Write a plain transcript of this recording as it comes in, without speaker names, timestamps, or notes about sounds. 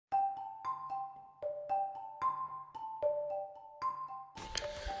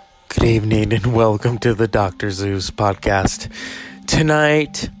Good evening and welcome to the Dr. Zeus podcast.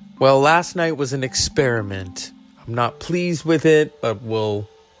 Tonight, last night was an experiment. I'm not pleased with it, but we'll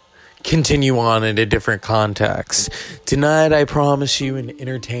continue on in a different context. Tonight, I promise you an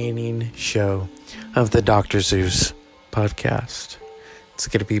entertaining show of the Dr. Zeus podcast. It's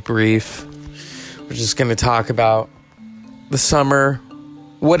going to be brief. We're just going to talk about the summer,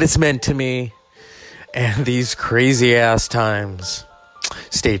 what it's meant to me, and these crazy ass times.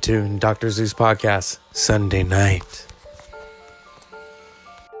 Stay tuned. Dr. Zeus podcast, Sunday night.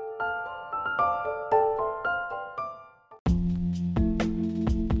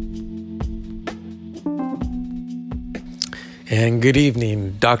 And good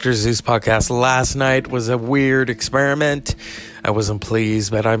evening, Dr. Zeus podcast. Last night was a weird experiment. I wasn't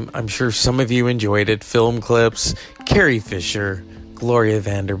pleased, but I'm sure some of you enjoyed it. Film clips, Carrie Fisher, Gloria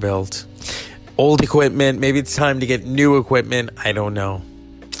Vanderbilt. Old equipment, maybe it's time to get new equipment. I don't know.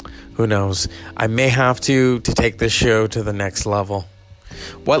 Who knows? I may have to take this show to the next level.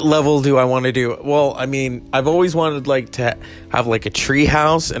 What level do I want to do? Well, I mean, I've always wanted to have a tree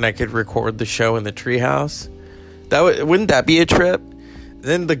house and I could record the show in the tree house. Wouldn't that be a trip?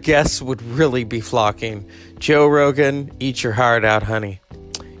 Then the guests would really be flocking. Joe Rogan, eat your heart out, honey.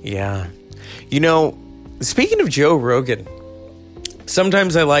 Yeah. Speaking of Joe Rogan,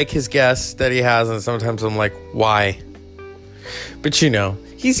 sometimes I like his guests that he has, and sometimes I'm like, why? But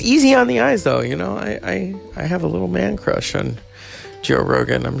he's easy on the eyes, though. I have a little man crush on Joe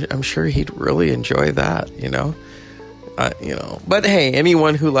Rogan. I'm sure he'd really enjoy that. But hey,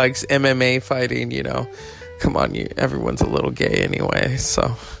 anyone who likes MMA fighting, come on, everyone's a little gay anyway.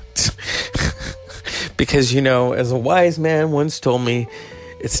 So, because as a wise man once told me,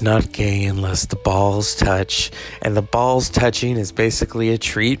 it's not gay unless the balls touch. And the balls touching is basically a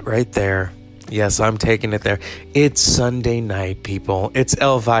treat right there. Yes, I'm taking it there. It's Sunday night, people. It's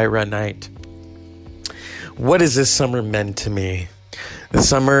Elvira night. What has this summer meant to me? The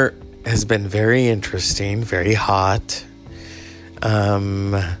summer has been very interesting, very hot. A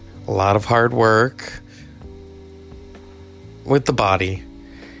lot of hard work with the body.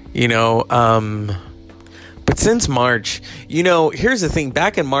 But since March, here's the thing.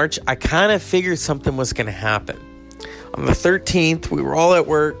 Back in March, I kind of figured something was going to happen. On the 13th, we were all at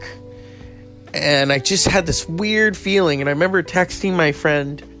work, and I just had this weird feeling. And I remember texting my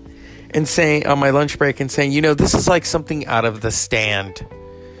friend and saying on my lunch break and saying, this is like something out of The Stand.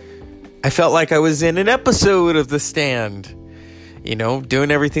 I felt like I was in an episode of The Stand,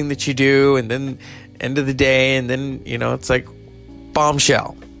 doing everything that you do, and then end of the day, and then, it's like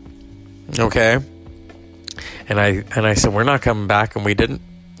bombshell. Okay. And I said, we're not coming back. And we didn't,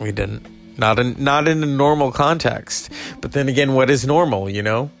 not in a normal context. But then again, what is normal,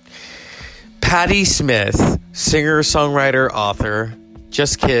 Patti Smith, singer, songwriter, author,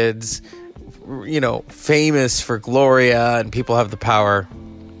 Just Kids, famous for Gloria and People Have the Power.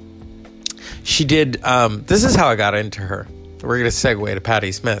 She did, this is how I got into her. We're going to segue to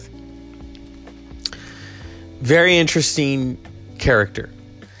Patti Smith. Very interesting character.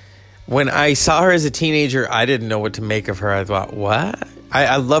 When I saw her as a teenager, I didn't know what to make of her. I thought, what?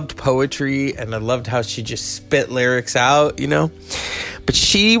 I loved poetry, and I loved how she just spit lyrics out, But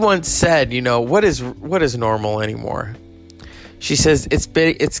she once said, what is normal anymore? She says,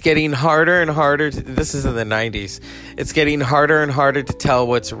 it's getting harder and harder. This is in the 90s. It's getting harder and harder to tell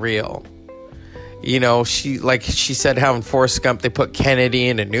what's real. She said how in Forrest Gump they put Kennedy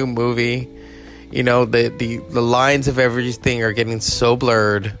in a new movie. The lines of everything are getting so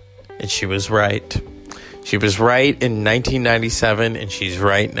blurred. And she was right. She was right in 1997, and she's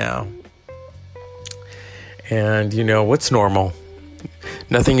right now. And, what's normal?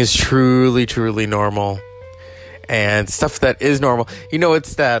 Nothing is truly, truly normal. And stuff that is normal.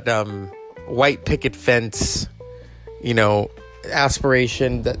 It's that white picket fence,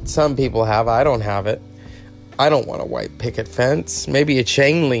 aspiration that some people have. I don't have it. I don't want a white picket fence. Maybe a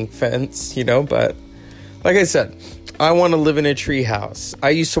chain link fence, but like I said, I want to live in a treehouse. I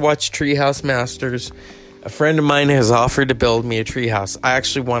used to watch Treehouse Masters. A friend of mine has offered to build me a treehouse. I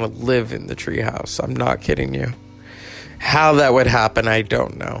actually want to live in the treehouse. I'm not kidding you. How that would happen, I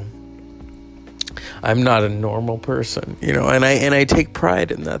don't know. I'm not a normal person, and I take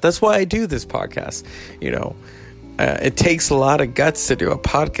pride in that. That's why I do this podcast. It takes a lot of guts to do a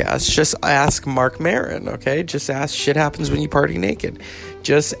podcast. Just ask Mark Maron, okay? Just ask Shit Happens When You Party Naked.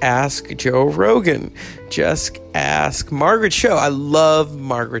 Just ask Joe Rogan. Just ask Margaret Cho. I love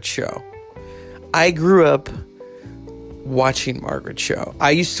Margaret Cho. I grew up watching Margaret Cho. I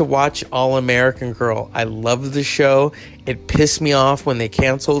used to watch All American Girl. I loved the show. It pissed me off when they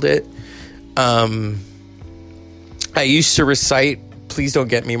canceled it. I used to recite please don't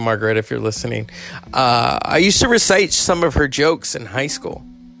get me, Margaret, if you're listening. I used to recite some of her jokes in high school.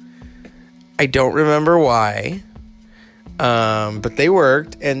 I don't remember why, but they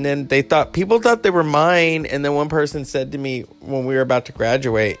worked. And then people thought they were mine. And then one person said to me when we were about to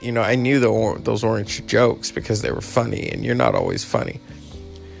graduate, I knew those weren't jokes because they were funny, and you're not always funny.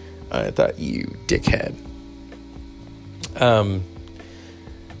 I thought, you dickhead.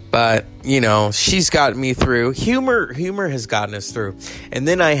 But, she's gotten me through. Humor has gotten us through. And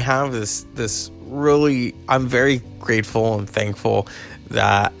then I have this really, I'm very grateful and thankful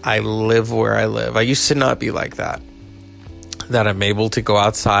that I live where I live. I used to not be like that. That I'm able to go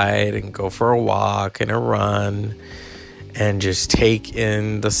outside and go for a walk and a run and just take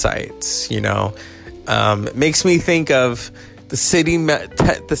in the sights, It makes me think of the city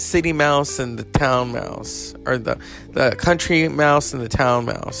mouse and the town mouse, or the country mouse and the town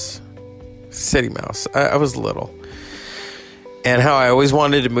mouse. City mouse. I was little. And how I always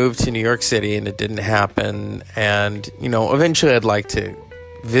wanted to move to New York City, and it didn't happen. And, eventually I'd like to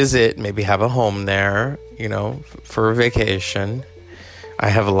visit, maybe have a home there, for a vacation. I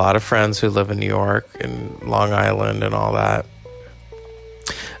have a lot of friends who live in New York and Long Island and all that.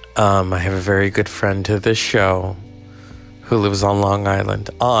 I have a very good friend to this show who lives on Long Island.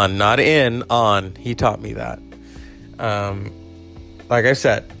 On, not in, on. He taught me that. Like I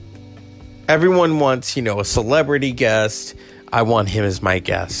said, everyone wants, a celebrity guest. I want him as my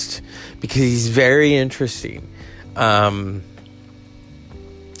guest because he's very interesting.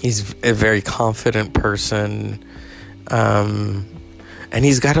 He's a very confident person. And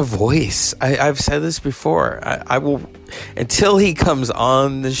he's got a voice. I've said this before. I will, until he comes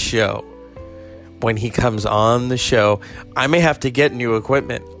on the show. When he comes on the show, I may have to get new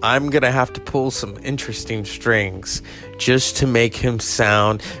equipment. I'm going to have to pull some interesting strings just to make him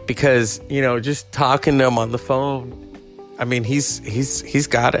sound, because, just talking to him on the phone, I mean, he's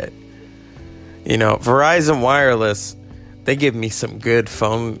got it. Verizon Wireless, they give me some good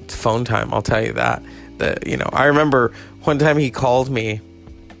phone time, I'll tell you that. I remember one time he called me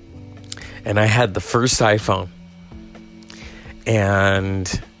and I had the first iPhone,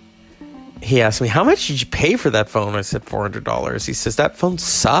 and he asked me, how much did you pay for that phone? I said, $400. He says, that phone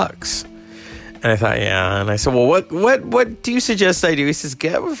sucks. And I thought, yeah. And I said, well, what do you suggest I do? He says,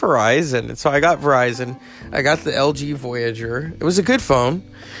 get with Verizon. And so I got Verizon. I got the LG Voyager. It was a good phone.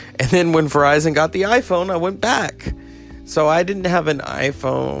 And then when Verizon got the iPhone, I went back. So I didn't have an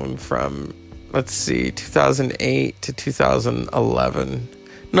iPhone from, 2008 to 2011.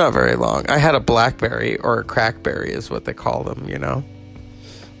 Not very long. I had a BlackBerry, or a Crackberry is what they call them,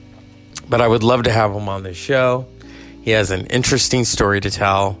 But I would love to have him on the show. He has an interesting story to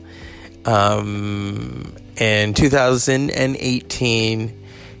tell. In 2018,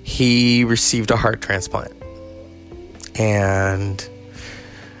 he received a heart transplant. And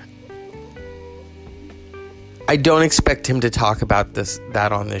I don't expect him to talk about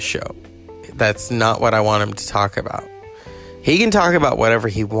that on this show. That's not what I want him to talk about. He can talk about whatever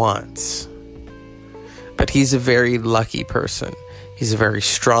he wants. But he's a very lucky person. He's a very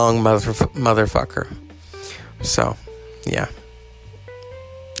strong motherfucker. So, yeah.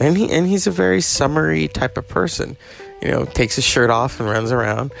 And he's a very summery type of person. Takes his shirt off and runs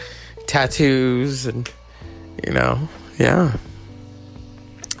around. Tattoos and, yeah.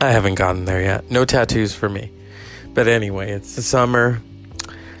 I haven't gotten there yet. No tattoos for me. But anyway, it's the summer.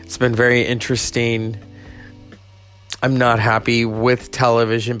 It's been very interesting. I'm not happy with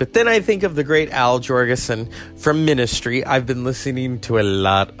television. But then I think of the great Al Jourgensen from Ministry. I've been listening to a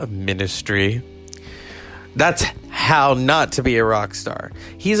lot of Ministry. That's how not to be a rock star.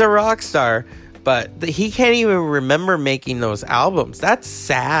 He's a rock star, but he can't even remember making those albums. That's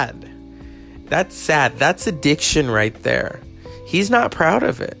sad. That's sad. That's addiction right there. He's not proud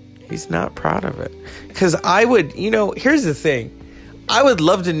of it. He's not proud of it. Because I would, here's the thing. I would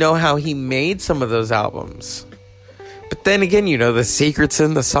love to know how he made some of those albums. But then again, the secret's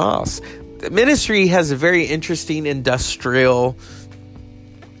in the sauce. The Ministry has a very interesting industrial...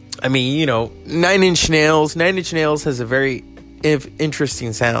 Nine Inch Nails. Nine Inch Nails has a very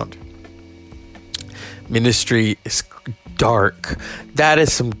interesting sound. Ministry is dark. That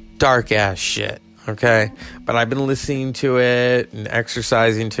is some dark ass shit. Okay? But I've been listening to it and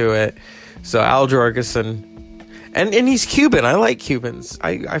exercising to it. So Al Jourgensen... And he's Cuban. I like Cubans.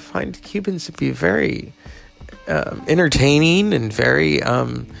 I find Cubans to be very entertaining and very,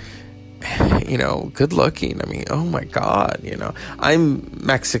 good looking. I mean, oh my God, I'm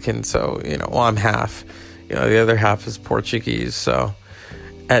Mexican, so, I'm half, the other half is Portuguese. So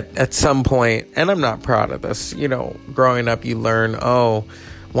at some point, and I'm not proud of this, growing up, you learn,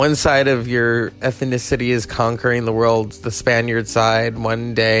 one side of your ethnicity is conquering the world, the Spaniard side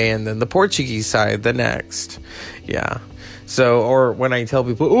one day, and then the Portuguese side the next. Yeah. So, or when I tell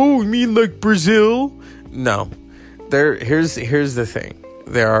people, oh, you mean like Brazil? No. Here's the thing.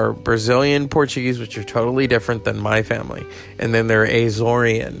 There are Brazilian Portuguese, which are totally different than my family. And then there are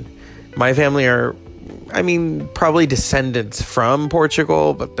Azorean. My family are, probably descendants from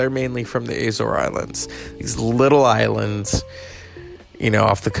Portugal, but they're mainly from the Azore Islands. These little islands,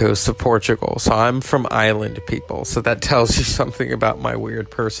 off the coast of Portugal. So I'm from island people. So that tells you something about my weird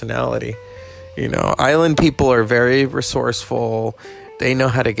personality. Island people are very resourceful. They know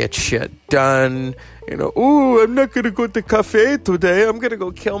how to get shit done. Oh, I'm not going to go to cafe today. I'm going to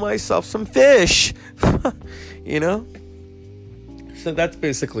go kill myself some fish. So that's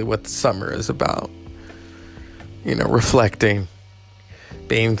basically what the summer is about. Reflecting,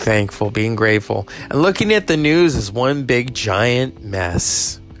 being thankful, being grateful. And looking at the news is one big giant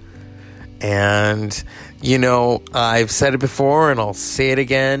mess. And, I've said it before and I'll say it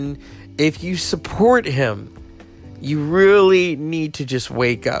again. If you support him, you really need to just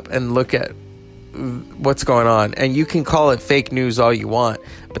wake up and look at what's going on. And you can call it fake news all you want,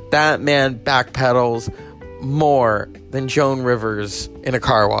 but that man backpedals more than Joan Rivers in a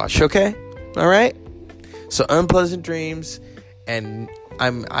car wash, okay? All right? So unpleasant dreams, and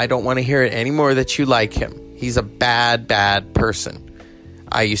I don't want to hear it anymore that you like him. He's a bad, bad person.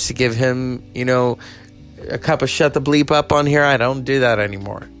 I used to give him, a cup of shut the bleep up on here. I don't do that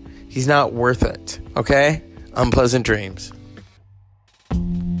anymore. He's not worth it, okay? Unpleasant dreams.